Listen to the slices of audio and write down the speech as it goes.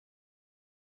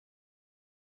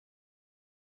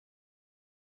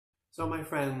So my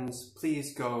friends,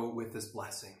 please go with this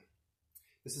blessing.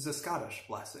 This is a Scottish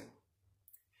blessing.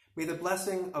 May the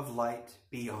blessing of light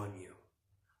be on you,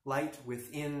 light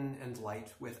within and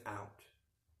light without.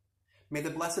 May the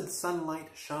blessed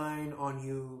sunlight shine on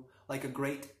you like a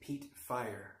great peat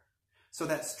fire, so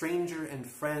that stranger and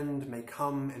friend may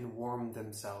come and warm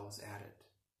themselves at it.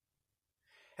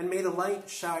 And may the light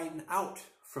shine out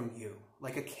from you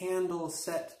like a candle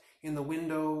set in the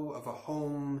window of a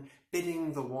home,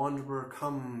 bidding the wanderer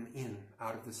come in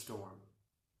out of the storm.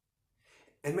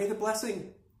 And may the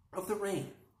blessing of the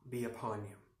rain be upon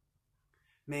you.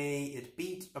 May it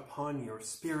beat upon your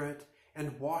spirit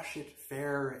and wash it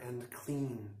fair and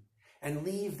clean, and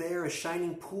leave there a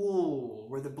shining pool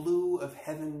where the blue of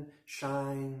heaven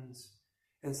shines,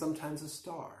 and sometimes a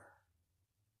star.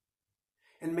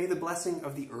 And may the blessing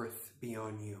of the earth be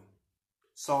on you,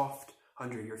 soft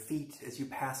under your feet as you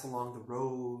pass along the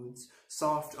roads,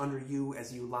 soft under you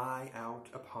as you lie out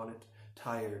upon it,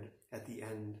 tired at the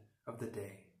end of the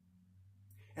day.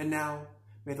 And now,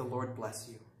 may the Lord bless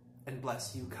you, and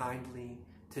bless you kindly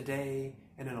today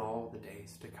and in all the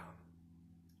days to come.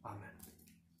 Amen.